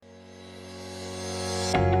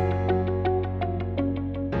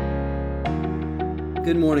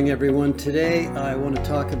Good morning, everyone. Today I want to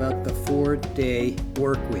talk about the 4-day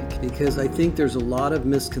work week because I think there's a lot of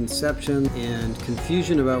misconception and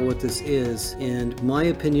confusion about what this is. And my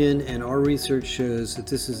opinion and our research shows that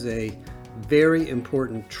this is a very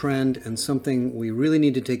important trend and something we really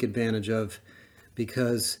need to take advantage of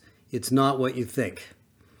because it's not what you think.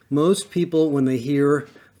 Most people, when they hear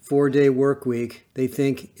 4-day work week, they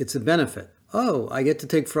think it's a benefit. Oh, I get to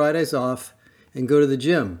take Fridays off and go to the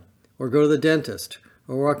gym or go to the dentist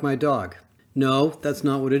or walk my dog. No, that's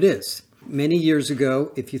not what it is. Many years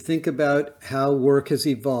ago, if you think about how work has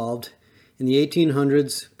evolved, in the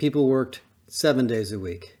 1800s, people worked 7 days a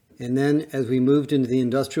week. And then as we moved into the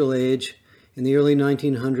industrial age, in the early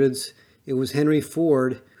 1900s, it was Henry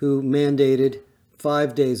Ford who mandated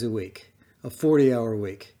 5 days a week, a 40-hour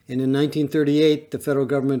week. And in 1938, the federal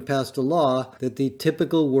government passed a law that the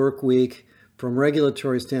typical work week from a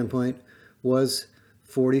regulatory standpoint was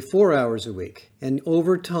 44 hours a week. And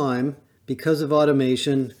over time, because of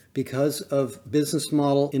automation, because of business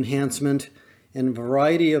model enhancement, and a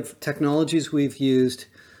variety of technologies we've used,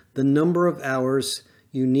 the number of hours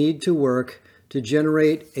you need to work to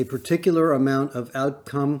generate a particular amount of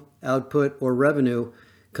outcome, output, or revenue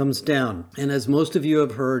comes down. And as most of you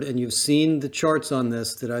have heard, and you've seen the charts on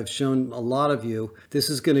this that I've shown a lot of you, this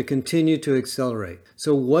is going to continue to accelerate.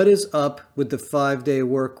 So what is up with the 5-day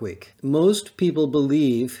work week? Most people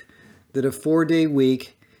believe that a 4-day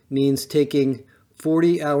week means taking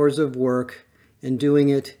 40 hours of work and doing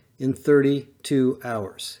it in 32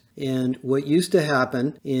 hours. And what used to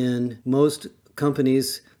happen in most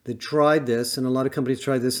companies that tried this, and a lot of companies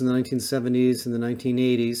tried this in the 1970s and the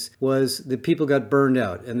 1980s, was that people got burned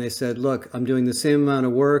out and they said, look, I'm doing the same amount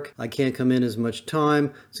of work, I can't come in as much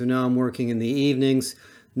time, so now I'm working in the evenings.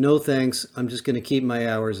 No thanks, I'm just going to keep my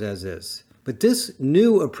hours as is. But this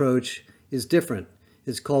new approach is different.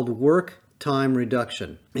 It's called work time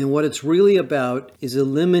reduction. And what it's really about is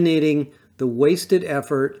eliminating the wasted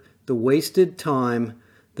effort, the wasted time,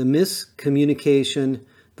 the miscommunication,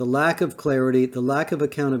 the lack of clarity, the lack of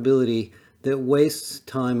accountability that wastes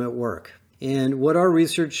time at work. And what our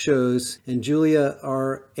research shows, and Julia,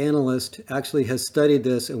 our analyst, actually has studied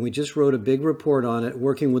this, and we just wrote a big report on it,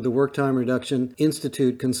 working with the Work Time Reduction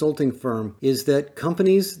Institute consulting firm, is that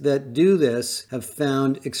companies that do this have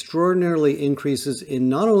found extraordinarily increases in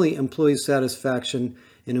not only employee satisfaction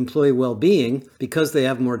and employee well-being because they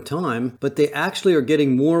have more time, but they actually are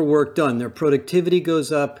getting more work done. Their productivity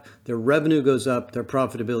goes up, their revenue goes up, their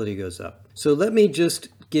profitability goes up. So let me just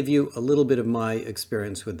give you a little bit of my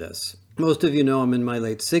experience with this. Most of you know I'm in my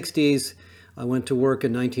late 60s. I went to work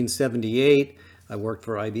in 1978. I worked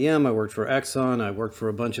for IBM, I worked for Exxon, I worked for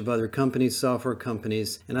a bunch of other companies, software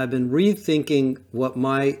companies, and I've been rethinking what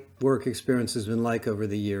my work experience has been like over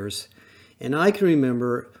the years. And I can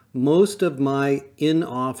remember most of my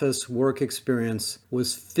in-office work experience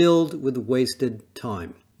was filled with wasted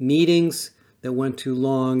time. Meetings that went too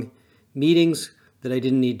long, meetings that I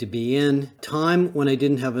didn't need to be in, time when I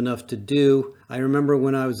didn't have enough to do. I remember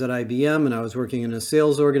when I was at IBM and I was working in a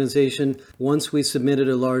sales organization, once we submitted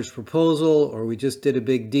a large proposal or we just did a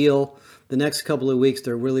big deal, the next couple of weeks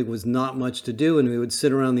there really was not much to do and we would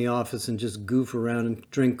sit around the office and just goof around and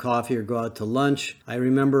drink coffee or go out to lunch. I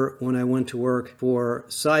remember when I went to work for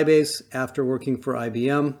Sybase after working for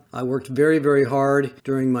IBM, I worked very, very hard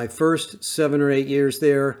during my first 7 or 8 years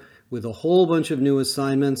there with a whole bunch of new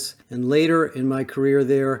assignments. And later in my career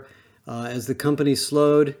there, as the company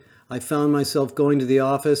slowed, I found myself going to the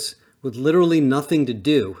office with literally nothing to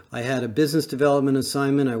do. I had a business development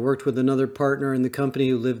assignment. I worked with another partner in the company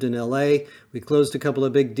who lived in LA. We closed a couple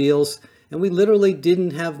of big deals, and we literally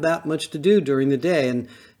didn't have that much to do during the day. And,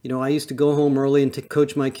 I used to go home early and to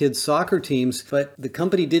coach my kids' soccer teams, but the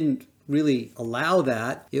company didn't really allow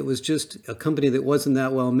that. It was just a company that wasn't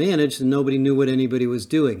that well managed and nobody knew what anybody was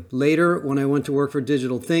doing. Later, when I went to work for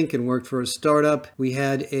Digital Think and worked for a startup, we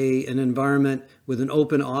had an environment with an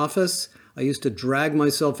open office. I used to drag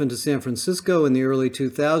myself into San Francisco in the early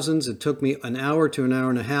 2000s. It took me an hour to an hour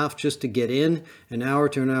and a half just to get in, an hour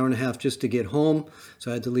to an hour and a half just to get home.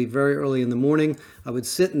 So I had to leave very early in the morning. I would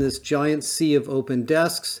sit in this giant sea of open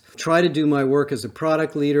desks, try to do my work as a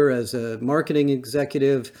product leader, as a marketing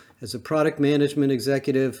executive, as a product management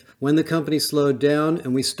executive. When the company slowed down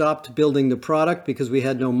and we stopped building the product because we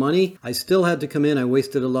had no money, I still had to come in. I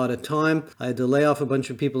wasted a lot of time. I had to lay off a bunch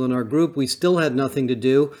of people in our group. We still had nothing to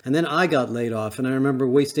do. And then I got laid off. And I remember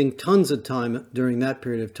wasting tons of time during that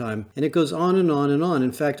period of time. And it goes on and on and on.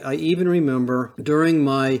 In fact, I even remember during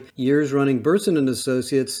my years running Burson &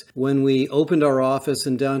 Associates, when we opened our office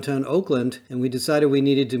in downtown Oakland and we decided we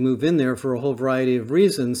needed to move in there for a whole variety of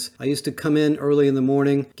reasons, I used to come in early in the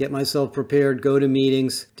morning, get myself prepared, go to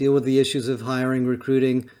meetings, deal with the issues of hiring,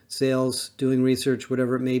 recruiting, sales, doing research,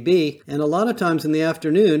 whatever it may be. And a lot of times in the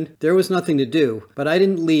afternoon, there was nothing to do. But I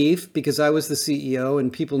didn't leave because I was the CEO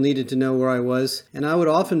and people needed to know where I was. And I would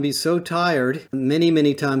often be so tired,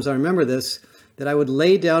 many times I remember this, that I would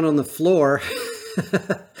lay down on the floor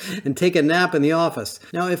and take a nap in the office.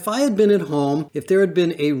 Now, if I had been at home, if there had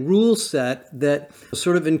been a rule set that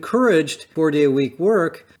sort of encouraged 4-day-a-week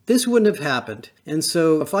work, this wouldn't have happened. And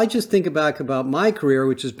so if I just think back about my career,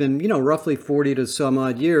 which has been, roughly 40 to some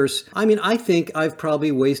odd years, I think I've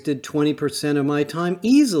probably wasted 20% of my time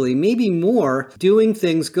easily, maybe more, doing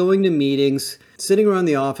things, going to meetings, sitting around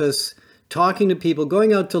the office, talking to people,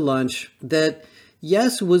 going out to lunch that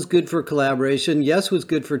yes, was good for collaboration. Yes, was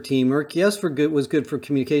good for teamwork. Yes, was good for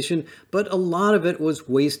communication, but a lot of it was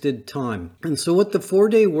wasted time. And so what the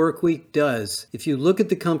 4-day work week does, if you look at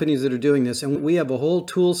the companies that are doing this, and we have a whole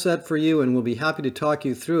tool set for you, and we'll be happy to talk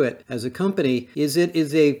you through it as a company, is it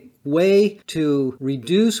is a way to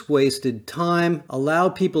reduce wasted time, allow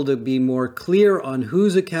people to be more clear on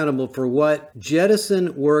who's accountable for what,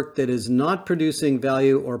 jettison work that is not producing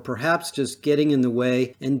value or perhaps just getting in the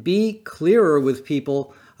way, and be clearer with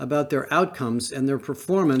people about their outcomes and their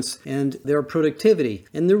performance and their productivity.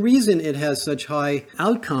 And the reason it has such high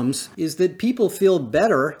outcomes is that people feel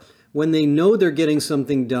better when they know they're getting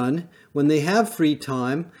something done, when they have free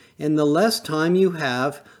time, and the less time you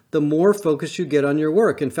have, the more focus you get on your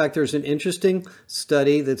work. In fact, there's an interesting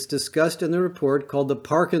study that's discussed in the report called the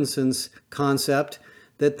Parkinson's concept,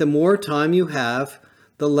 that the more time you have,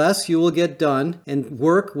 the less you will get done, and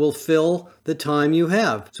work will fill the time you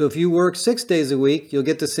have. So if you work 6 days a week, you'll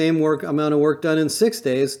get the same amount of work done in 6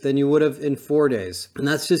 days than you would have in 4 days. And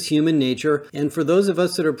that's just human nature. And for those of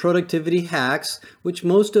us that are productivity hacks, which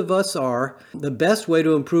most of us are, the best way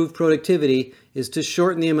to improve productivity is to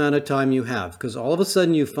shorten the amount of time you have, because all of a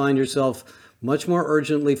sudden you find yourself much more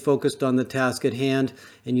urgently focused on the task at hand,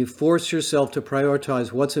 and you force yourself to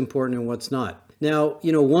prioritize what's important and what's not. Now,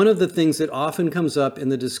 one of the things that often comes up in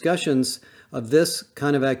the discussions of this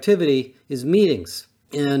kind of activity is meetings.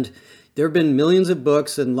 And there have been millions of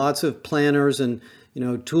books and lots of planners and,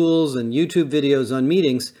 tools and YouTube videos on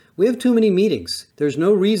meetings. We have too many meetings. There's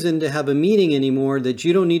no reason to have a meeting anymore that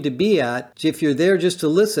you don't need to be at if you're there just to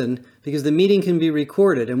listen, because the meeting can be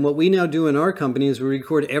recorded. And what we now do in our company is we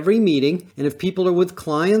record every meeting. And if people are with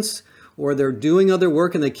clients or they're doing other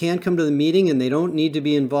work and they can't come to the meeting and they don't need to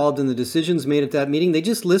be involved in the decisions made at that meeting, they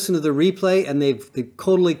just listen to the replay and they've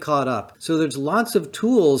totally caught up. So there's lots of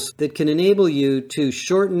tools that can enable you to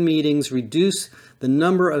shorten meetings, reduce the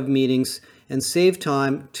number of meetings, and save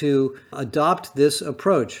time to adopt this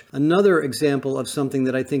approach. Another example of something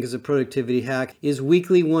that I think is a productivity hack is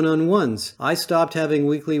weekly one-on-ones. I stopped having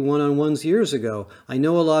weekly one-on-ones years ago. I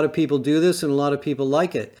know a lot of people do this and a lot of people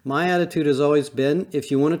like it. My attitude has always been,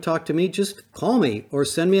 if you want to talk to me, just call me or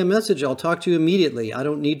send me a message. I'll talk to you immediately. I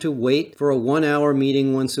don't need to wait for a 1-hour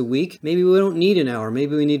meeting once a week. Maybe we don't need an hour.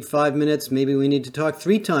 Maybe we need 5 minutes. Maybe we need to talk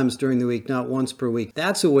 3 times during the week, not once per week.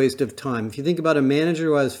 That's a waste of time. If you think about a manager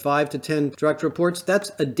who has 5 to 10 direct reports,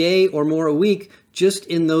 that's a day or more a week just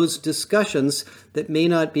in those discussions that may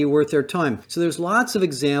not be worth their time. So there's lots of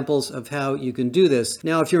examples of how you can do this.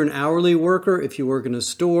 Now, if you're an hourly worker, if you work in a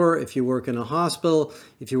store, if you work in a hospital,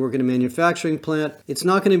 if you work in a manufacturing plant, it's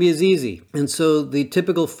not going to be as easy. And so the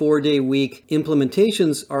typical 4-day week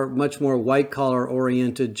implementations are much more white-collar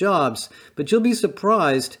oriented jobs. But you'll be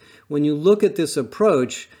surprised when you look at this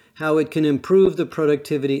approach how it can improve the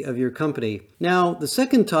productivity of your company. Now, the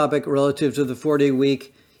second topic relative to the 4-day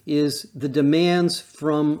week is the demands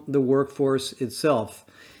from the workforce itself.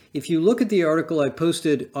 If you look at the article I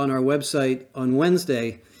posted on our website on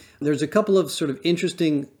Wednesday, there's a couple of sort of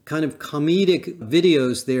interesting kind of comedic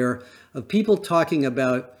videos there of people talking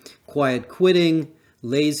about quiet quitting,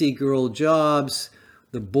 lazy girl jobs,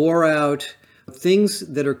 the bore out, things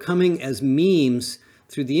that are coming as memes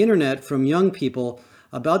through the internet from young people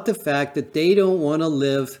about the fact that they don't want to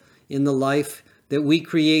live in the life that we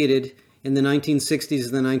created in the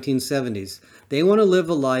 1960s and the 1970s. They want to live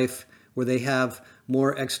a life where they have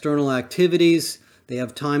more external activities, they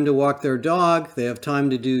have time to walk their dog, they have time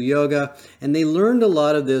to do yoga, and they learned a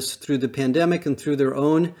lot of this through the pandemic and through their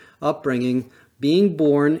own upbringing, being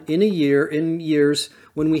born in years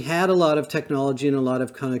when we had a lot of technology and a lot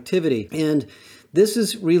of connectivity. And this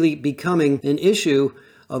is really becoming an issue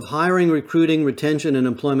of hiring, recruiting, retention, and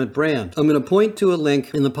employment brand. I'm going to point to a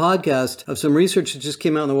link in the podcast of some research that just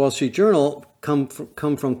came out in the Wall Street Journal, come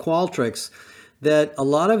from Qualtrics, that a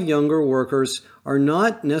lot of younger workers are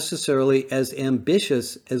not necessarily as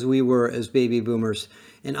ambitious as we were as baby boomers.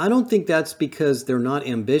 And I don't think that's because they're not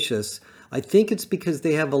ambitious. I think it's because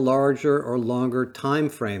they have a larger or longer time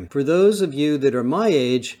frame. For those of you that are my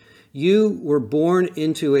age, you were born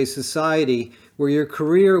into a society where your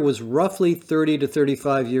career was roughly 30 to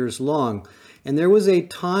 35 years long. And there was a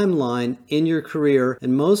timeline in your career,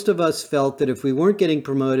 and most of us felt that if we weren't getting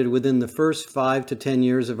promoted within the first 5 to 10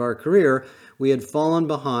 years of our career, we had fallen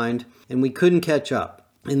behind and we couldn't catch up.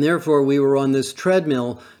 And therefore, we were on this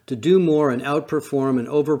treadmill to do more and outperform and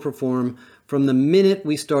overperform from the minute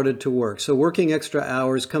we started to work. So working extra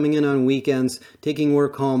hours, coming in on weekends, taking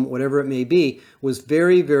work home, whatever it may be, was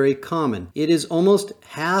very, very common. It is almost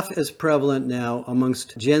half as prevalent now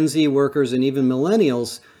amongst Gen Z workers and even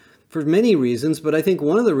millennials for many reasons, but I think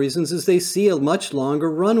one of the reasons is they see a much longer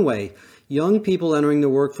runway. Young people entering the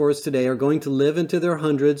workforce today are going to live into their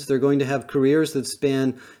hundreds. They're going to have careers that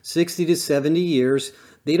span 60 to 70 years.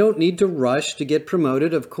 They don't need to rush to get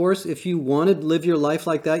promoted. Of course, if you want to live your life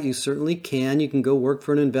like that, you certainly can. You can go work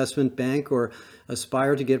for an investment bank or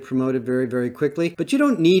aspire to get promoted very, very quickly, but you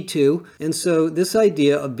don't need to. And so this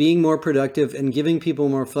idea of being more productive and giving people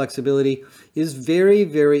more flexibility is very,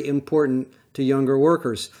 very important to younger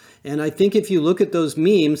workers. And I think if you look at those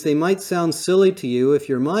memes, they might sound silly to you if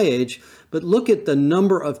you're my age, but look at the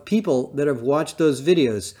number of people that have watched those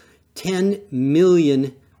videos. 10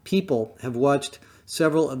 million people have watched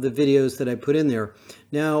several of the videos that I put in there.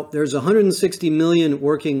 Now, there's 160 million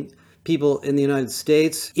working people in the United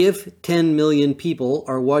States. If 10 million people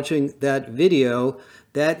are watching that video,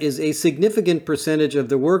 that is a significant percentage of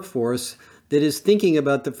the workforce that is thinking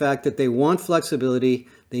about the fact that they want flexibility,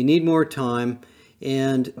 they need more time,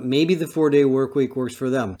 and maybe the 4-day work week works for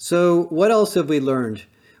them. So what else have we learned?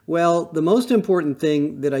 Well, the most important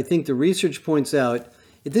thing that I think the research points out,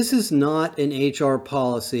 this is not an HR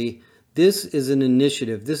policy. This is an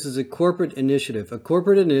initiative. This is a corporate initiative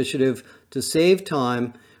to save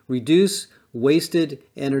time, reduce wasted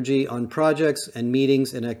energy on projects and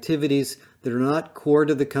meetings and activities that are not core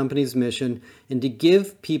to the company's mission, and to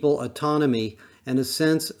give people autonomy and a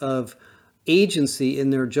sense of agency in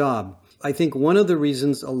their job. I think one of the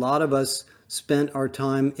reasons a lot of us spent our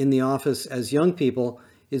time in the office as young people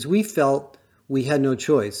is we felt we had no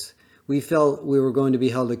choice. We felt we were going to be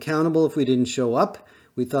held accountable if we didn't show up.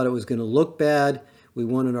 We thought it was going to look bad. We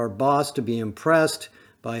wanted our boss to be impressed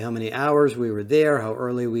by how many hours we were there, how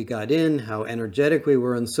early we got in, how energetic we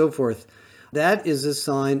were, and so forth. That is a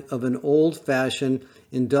sign of an old-fashioned,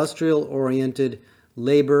 industrial-oriented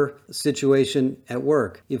labor situation at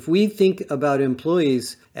work. If we think about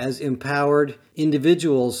employees as empowered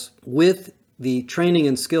individuals with the training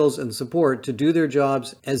and skills and support to do their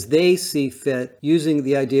jobs as they see fit, using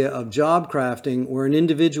the idea of job crafting, where an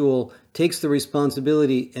individual takes the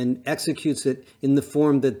responsibility and executes it in the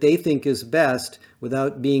form that they think is best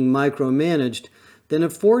without being micromanaged, then a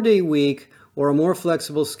 4-day week or a more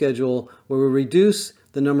flexible schedule where we reduce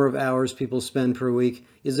the number of hours people spend per week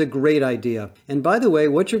is a great idea. And by the way,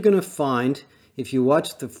 what you're going to find if you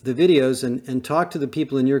watch the videos and talk to the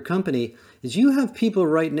people in your company is you have people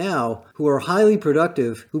right now who are highly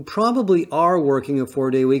productive, who probably are working a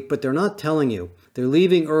 4-day week, but they're not telling you. They're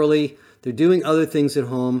leaving early, they're doing other things at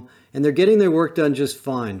home, and they're getting their work done just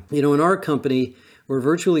fine. You know, in our company, where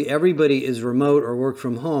virtually everybody is remote or work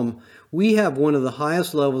from home, we have one of the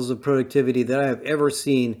highest levels of productivity that I have ever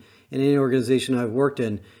seen in any organization I've worked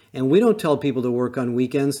in. And we don't tell people to work on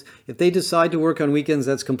weekends. If they decide to work on weekends,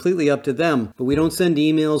 that's completely up to them. But we don't send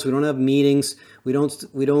emails, we don't have meetings, we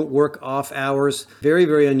don't work off hours. Very,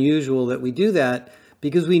 very unusual that we do that,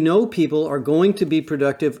 because we know people are going to be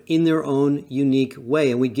productive in their own unique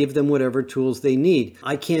way, and we give them whatever tools they need.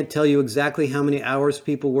 I can't tell you exactly how many hours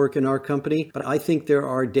people work in our company, but I think there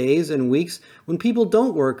are days and weeks when people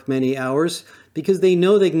don't work many hours because they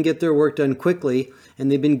know they can get their work done quickly, and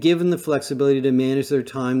they've been given the flexibility to manage their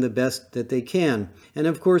time the best that they can. And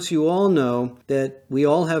of course, you all know that we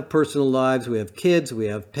all have personal lives. We have kids, we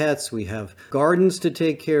have pets, we have gardens to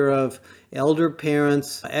take care of, elder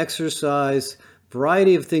parents, exercise,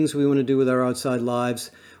 variety of things we want to do with our outside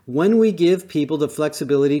lives. When we give people the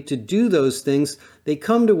flexibility to do those things, they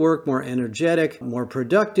come to work more energetic, more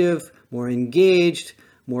productive, more engaged,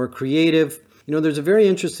 more creative. You know, there's a very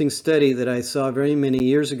interesting study that I saw very many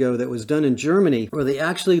years ago that was done in Germany, where they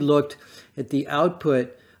actually looked at the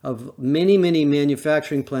output of many, many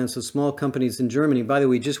manufacturing plants of small companies in Germany. By the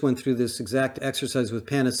way, we just went through this exact exercise with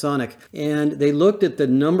Panasonic. And they looked at the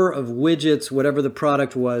number of widgets, whatever the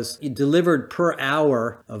product was, delivered per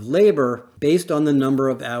hour of labor based on the number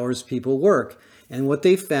of hours people work. And what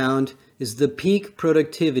they found is the peak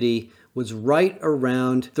productivity was right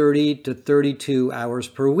around 30 to 32 hours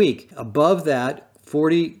per week. Above that,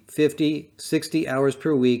 40, 50, 60 hours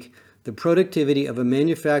per week, the productivity of a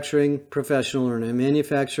manufacturing professional or a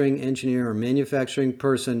manufacturing engineer or manufacturing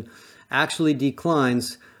person actually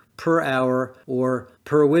declines per hour or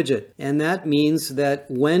per widget. And that means that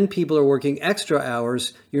when people are working extra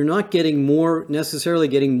hours, you're not necessarily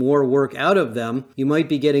getting more work out of them. You might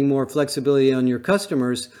be getting more flexibility on your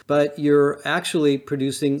customers, but you're actually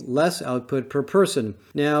producing less output per person.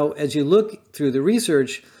 Now, as you look through the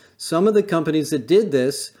research, some of the companies that did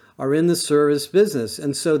this are in the service business.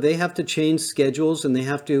 And so they have to change schedules and they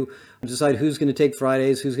have to decide who's going to take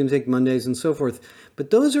Fridays, who's going to take Mondays, and so forth.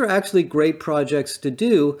 But those are actually great projects to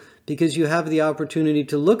do because you have the opportunity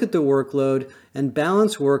to look at the workload and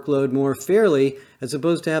balance workload more fairly, as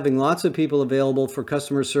opposed to having lots of people available for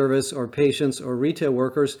customer service or patients or retail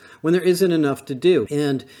workers when there isn't enough to do.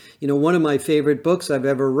 And, you know, one of my favorite books I've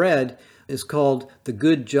ever read is called The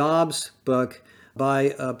Good Jobs book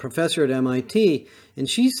by a professor at MIT, and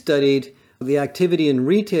she studied the activity in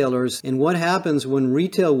retailers and what happens when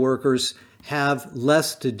retail workers have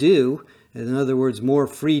less to do, in other words, more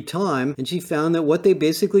free time. And she found that what they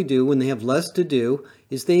basically do when they have less to do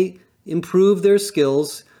is they improve their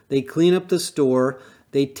skills, they clean up the store,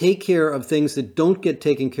 they take care of things that don't get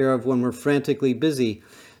taken care of when we're frantically busy.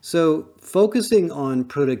 So focusing on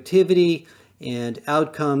productivity and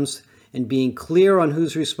outcomes and being clear on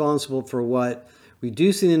who's responsible for what,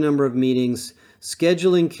 reducing the number of meetings,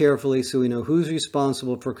 scheduling carefully so we know who's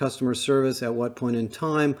responsible for customer service at what point in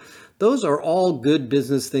time. Those are all good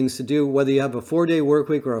business things to do, whether you have a 4-day work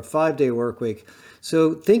week or a 5-day work week.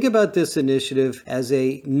 So think about this initiative as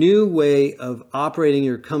a new way of operating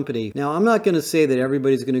your company. Now, I'm not going to say that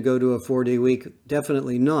everybody's going to go to a 4-day week.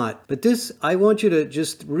 Definitely not. But this, I want you to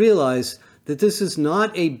just realize that this is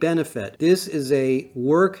not a benefit. This is a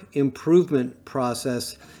work improvement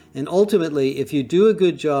process. And ultimately, if you do a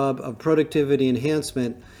good job of productivity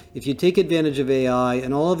enhancement, if you take advantage of AI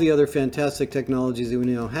and all of the other fantastic technologies that we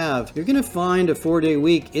now have, you're going to find a 4-day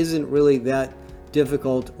week isn't really that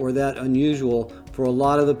difficult or that unusual for a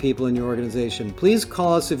lot of the people in your organization. Please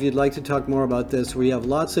call us if you'd like to talk more about this. We have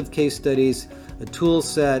lots of case studies, a tool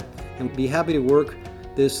set, and we'd be happy to work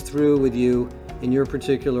this through with you in your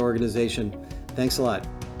particular organization. Thanks a lot.